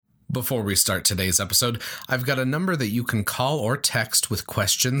Before we start today's episode, I've got a number that you can call or text with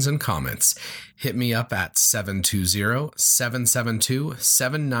questions and comments. Hit me up at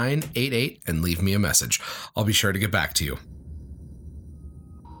 720-772-7988 and leave me a message. I'll be sure to get back to you.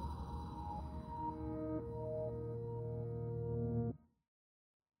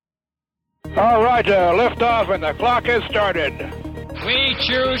 All right, lift off and the clock has started. We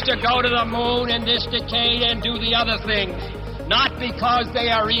choose to go to the moon in this decade and do the other things. Not because they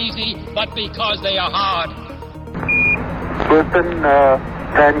are easy, but because they are hard. Houston,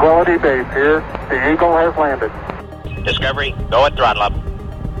 Tranquility Base here. The Eagle has landed. Discovery, go at throttle up.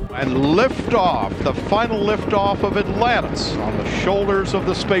 And liftoff, the final liftoff of Atlantis on the shoulders of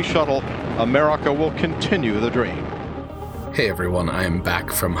the space shuttle. America will continue the dream. Hey everyone, I am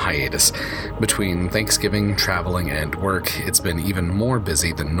back from hiatus. Between Thanksgiving, traveling, and work, it's been even more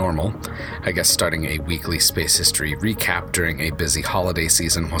busy than normal. I guess starting a weekly space history recap during a busy holiday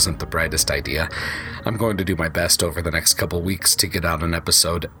season wasn't the brightest idea. I'm going to do my best over the next couple weeks to get out an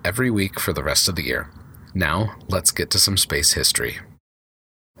episode every week for the rest of the year. Now, let's get to some space history.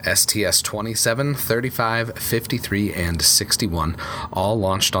 STS-27, 35, 53, and 61 all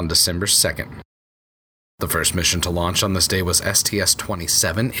launched on December 2nd. The first mission to launch on this day was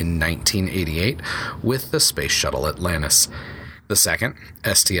STS-27 in 1988 with the Space Shuttle Atlantis. The second,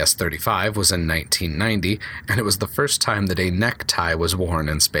 STS-35, was in 1990, and it was the first time that a necktie was worn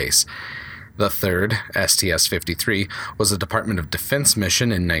in space. The third, STS-53, was a Department of Defense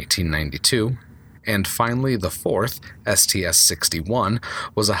mission in 1992. And finally, the fourth, STS-61,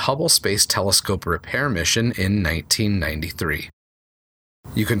 was a Hubble Space Telescope repair mission in 1993.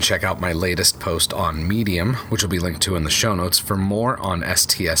 You can check out my latest post on Medium, which will be linked to in the show notes, for more on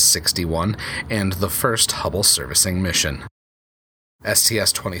STS-61 and the first Hubble servicing mission.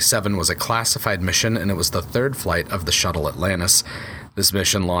 STS-27 was a classified mission, and it was the third flight of the shuttle Atlantis. This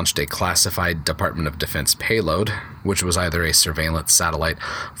mission launched a classified Department of Defense payload, which was either a surveillance satellite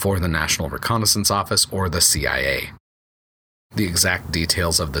for the National Reconnaissance Office or the CIA. The exact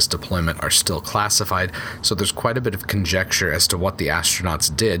details of this deployment are still classified, so there's quite a bit of conjecture as to what the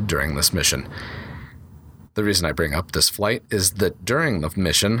astronauts did during this mission. The reason I bring up this flight is that during the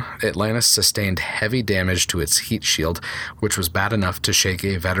mission, Atlantis sustained heavy damage to its heat shield, which was bad enough to shake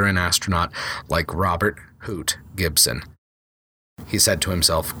a veteran astronaut like Robert Hoot Gibson. He said to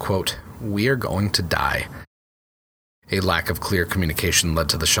himself, quote, "We are going to die." A lack of clear communication led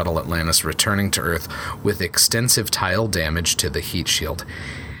to the shuttle Atlantis returning to Earth with extensive tile damage to the heat shield.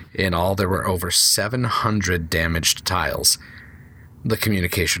 In all, there were over 700 damaged tiles. The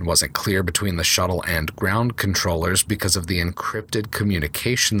communication wasn't clear between the shuttle and ground controllers because of the encrypted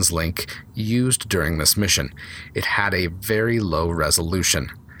communications link used during this mission. It had a very low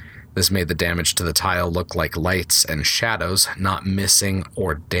resolution. This made the damage to the tile look like lights and shadows, not missing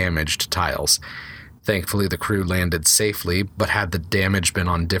or damaged tiles. Thankfully, the crew landed safely, but had the damage been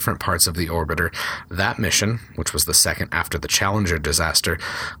on different parts of the orbiter, that mission, which was the second after the Challenger disaster,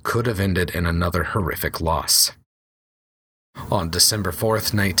 could have ended in another horrific loss. On December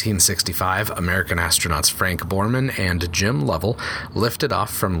 4th, 1965, American astronauts Frank Borman and Jim Lovell lifted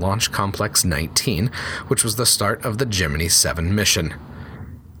off from Launch Complex 19, which was the start of the Gemini 7 mission.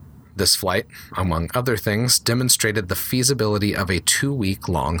 This flight, among other things, demonstrated the feasibility of a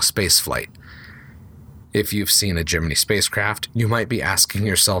 2-week-long spaceflight. If you've seen a Gemini spacecraft, you might be asking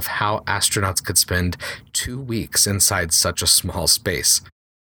yourself how astronauts could spend 2 weeks inside such a small space.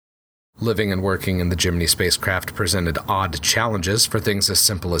 Living and working in the Gemini spacecraft presented odd challenges for things as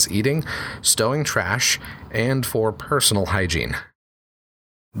simple as eating, stowing trash, and for personal hygiene.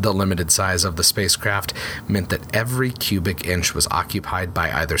 The limited size of the spacecraft meant that every cubic inch was occupied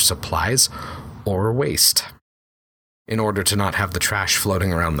by either supplies or waste. In order to not have the trash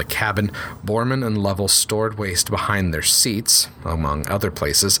floating around the cabin, Borman and Lovell stored waste behind their seats, among other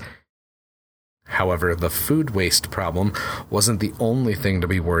places. However, the food waste problem wasn't the only thing to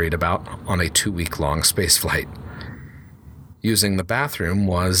be worried about on a 2-week-long spaceflight. Using the bathroom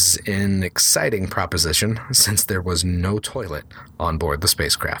was an exciting proposition since there was no toilet on board the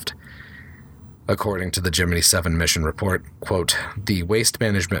spacecraft. According to the Gemini 7 mission report, quote, "The waste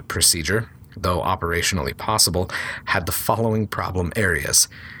management procedure, though operationally possible, had the following problem areas.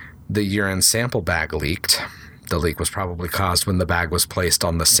 The urine sample bag leaked. The leak was probably caused when the bag was placed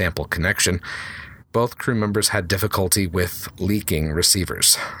on the sample connection. Both crew members had difficulty with leaking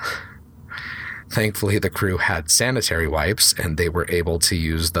receivers. Thankfully, the crew had sanitary wipes, and they were able to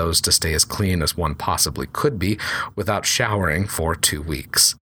use those to stay as clean as one possibly could be without showering for 2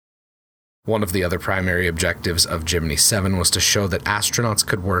 weeks. One of the other primary objectives of Gemini 7 was to show that astronauts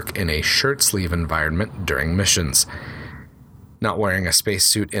could work in a shirt-sleeve environment during missions. Not wearing a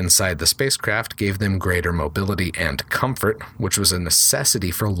spacesuit inside the spacecraft gave them greater mobility and comfort, which was a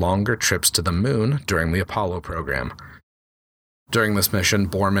necessity for longer trips to the moon during the Apollo program. During this mission,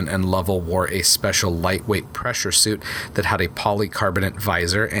 Borman and Lovell wore a special lightweight pressure suit that had a polycarbonate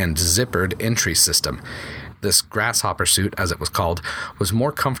visor and zippered entry system. This grasshopper suit, as it was called, was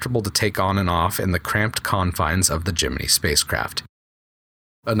more comfortable to take on and off in the cramped confines of the Gemini spacecraft.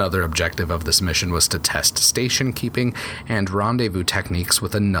 Another objective of this mission was to test station keeping and rendezvous techniques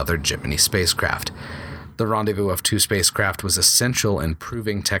with another Gemini spacecraft. The rendezvous of two spacecraft was essential in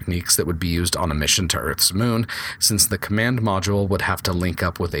proving techniques that would be used on a mission to Earth's moon, since the command module would have to link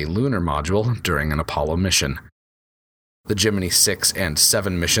up with a lunar module during an Apollo mission. The Gemini 6 and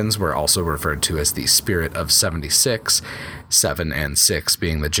 7 missions were also referred to as the Spirit of 76, 7 and 6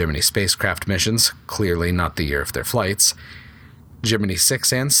 being the Gemini spacecraft missions, clearly not the year of their flights. Gemini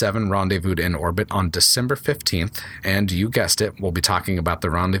 6 and 7 rendezvoused in orbit on December 15th, and you guessed it, we'll be talking about the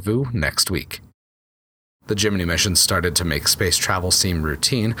rendezvous next week. The Gemini mission started to make space travel seem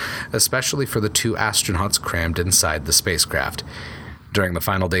routine, especially for the two astronauts crammed inside the spacecraft. During the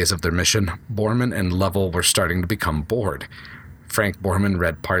final days of their mission, Borman and Lovell were starting to become bored. Frank Borman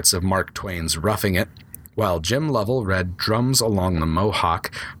read parts of Mark Twain's Roughing It, while Jim Lovell read Drums Along the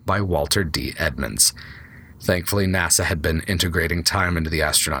Mohawk by Walter D. Edmonds. Thankfully, NASA had been integrating time into the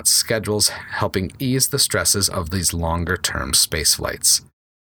astronauts' schedules, helping ease the stresses of these longer-term space flights.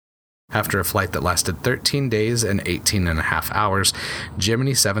 After a flight that lasted 13 days and 18.5 hours,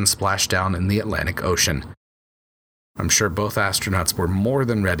 Gemini 7 splashed down in the Atlantic Ocean. I'm sure both astronauts were more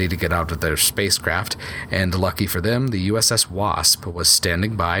than ready to get out of their spacecraft, and lucky for them, the USS Wasp was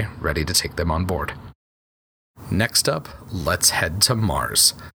standing by, ready to take them on board. Next up, let's head to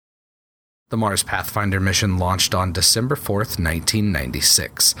Mars. The Mars Pathfinder mission launched on December 4th,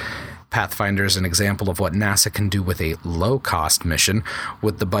 1996. Pathfinder is an example of what NASA can do with a low-cost mission,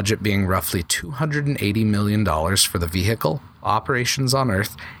 with the budget being roughly $280 million for the vehicle, operations on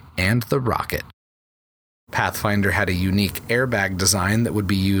Earth, and the rocket. Pathfinder had a unique airbag design that would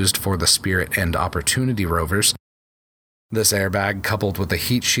be used for the Spirit and Opportunity rovers. This airbag, coupled with a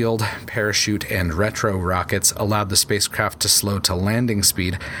heat shield, parachute, and retro rockets, allowed the spacecraft to slow to landing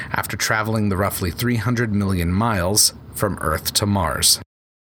speed after traveling the roughly 300 million miles from Earth to Mars.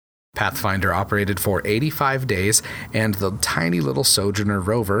 Pathfinder operated for 85 days, and the tiny little Sojourner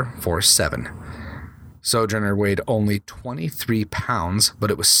rover for 7. Sojourner weighed only 23 pounds, but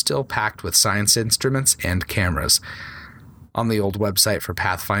it was still packed with science instruments and cameras. On the old website for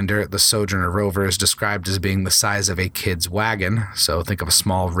Pathfinder, the Sojourner rover is described as being the size of a kid's wagon, so think of a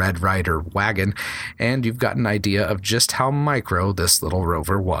small Red Ryder wagon, and you've got an idea of just how micro this little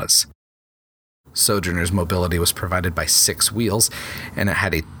rover was. Sojourner's mobility was provided by 6 wheels, and it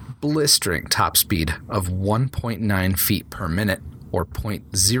had a blistering top speed of 1.9 feet per minute, or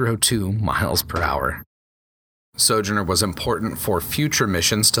 0.02 miles per hour. Sojourner was important for future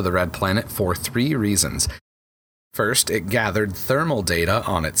missions to the Red Planet for 3 reasons. First, it gathered thermal data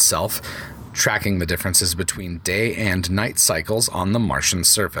on itself, tracking the differences between day and night cycles on the Martian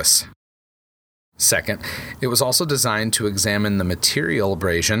surface. Second, it was also designed to examine the material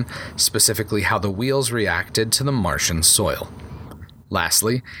abrasion, specifically how the wheels reacted to the Martian soil.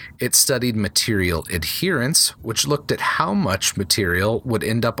 Lastly, it studied material adherence, which looked at how much material would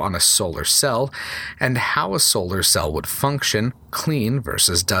end up on a solar cell and how a solar cell would function, clean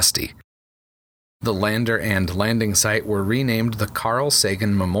versus dusty. The lander and landing site were renamed the Carl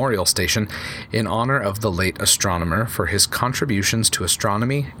Sagan Memorial Station in honor of the late astronomer for his contributions to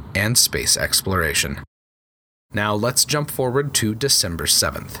astronomy and space exploration. Now let's jump forward to December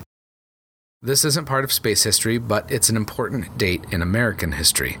 7th. This isn't part of space history, but it's an important date in American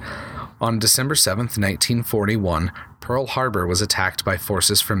history. On December 7th, 1941, Pearl Harbor was attacked by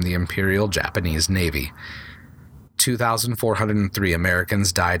forces from the Imperial Japanese Navy. 2,403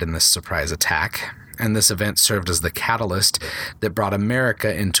 Americans died in this surprise attack, and this event served as the catalyst that brought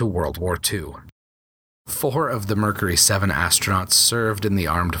America into World War II. 4 of the Mercury 7 astronauts served in the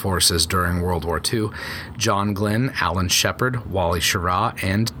armed forces during World War II: John Glenn, Alan Shepard, Wally Schirra,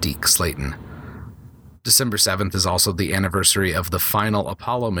 and Deke Slayton. December 7th is also the anniversary of the final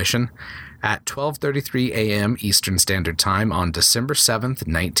Apollo mission. At 12:33 a.m. Eastern Standard Time on December 7th,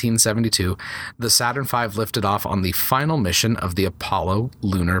 1972, the Saturn V lifted off on the final mission of the Apollo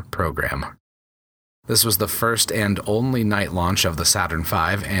lunar program. This was the first and only night launch of the Saturn V,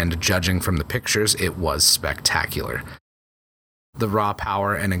 and judging from the pictures, it was spectacular. The raw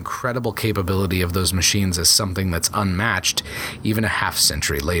power and incredible capability of those machines is something that's unmatched even a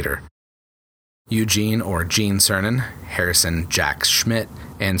half-century later. Eugene or Gene Cernan, Harrison Jack Schmitt,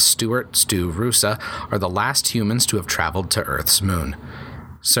 and Stuart Stu Roosa are the last humans to have traveled to Earth's moon.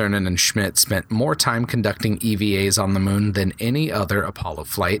 Cernan and Schmitt spent more time conducting EVAs on the moon than any other Apollo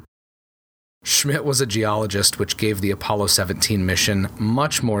flight. Schmitt was a geologist, which gave the Apollo 17 mission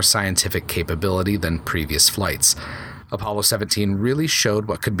much more scientific capability than previous flights. Apollo 17 really showed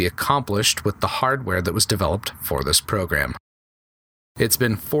what could be accomplished with the hardware that was developed for this program. It's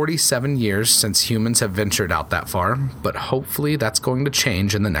been 47 years since humans have ventured out that far, but hopefully that's going to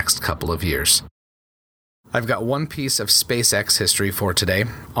change in the next couple of years. I've got one piece of SpaceX history for today.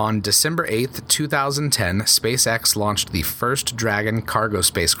 On December 8th, 2010, SpaceX launched the first Dragon cargo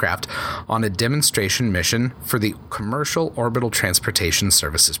spacecraft on a demonstration mission for the Commercial Orbital Transportation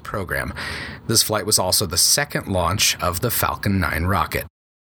Services program. This flight was also the second launch of the Falcon 9 rocket.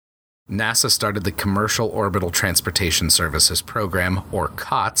 NASA started the Commercial Orbital Transportation Services program, or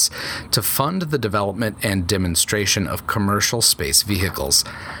COTS, to fund the development and demonstration of commercial space vehicles.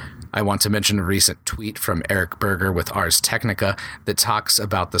 I want to mention a recent tweet from Eric Berger with Ars Technica that talks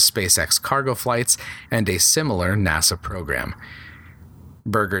about the SpaceX cargo flights and a similar NASA program.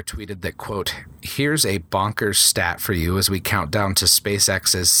 Berger tweeted that, quote, "Here's a bonkers stat for you as we count down to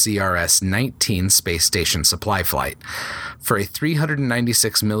SpaceX's CRS-19 space station supply flight. For a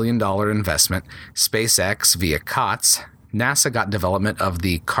 $396 million investment, SpaceX via COTS, NASA got development of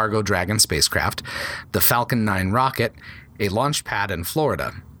the Cargo Dragon spacecraft, the Falcon 9 rocket, a launch pad in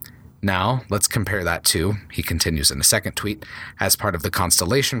Florida. Now, let's compare that to," he continues in a second tweet, "as part of the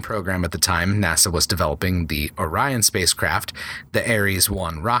Constellation program at the time, NASA was developing the Orion spacecraft, the Ares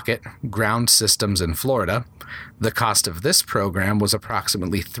 1 rocket, ground systems in Florida. The cost of this program was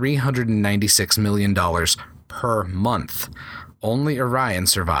approximately $396 million per month. Only Orion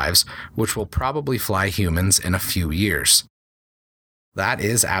survives, which will probably fly humans in a few years." That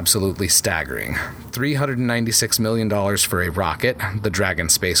is absolutely staggering. $396 million for a rocket, the Dragon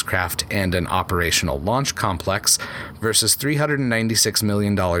spacecraft, and an operational launch complex versus $396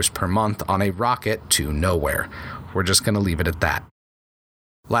 million per month on a rocket to nowhere. We're just going to leave it at that.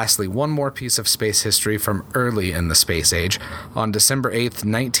 Lastly, one more piece of space history from early in the space age. On December 8th,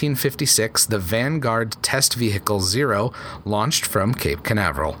 1956, the Vanguard Test Vehicle 0 launched from Cape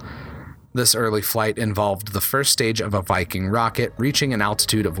Canaveral. This early flight involved the first stage of a Viking rocket reaching an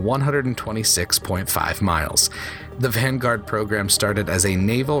altitude of 126.5 miles. The Vanguard program started as a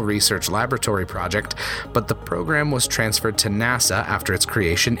Naval Research Laboratory project, but the program was transferred to NASA after its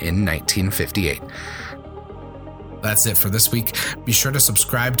creation in 1958. That's it for this week. Be sure to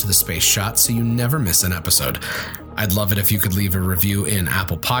subscribe to The Space Shot so you never miss an episode. I'd love it if you could leave a review in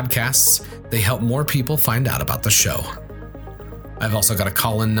Apple Podcasts. They help more people find out about the show. I've also got a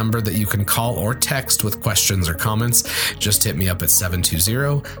call-in number that you can call or text with questions or comments. Just hit me up at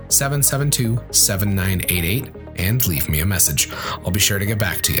 720-772-7988 and leave me a message. I'll be sure to get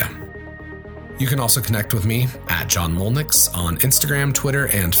back to you. You can also connect with me at John Molnix on Instagram, Twitter,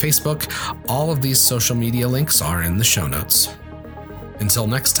 and Facebook. All of these social media links are in the show notes. Until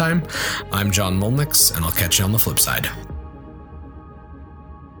next time, I'm John Molnix, and I'll catch you on the flip side.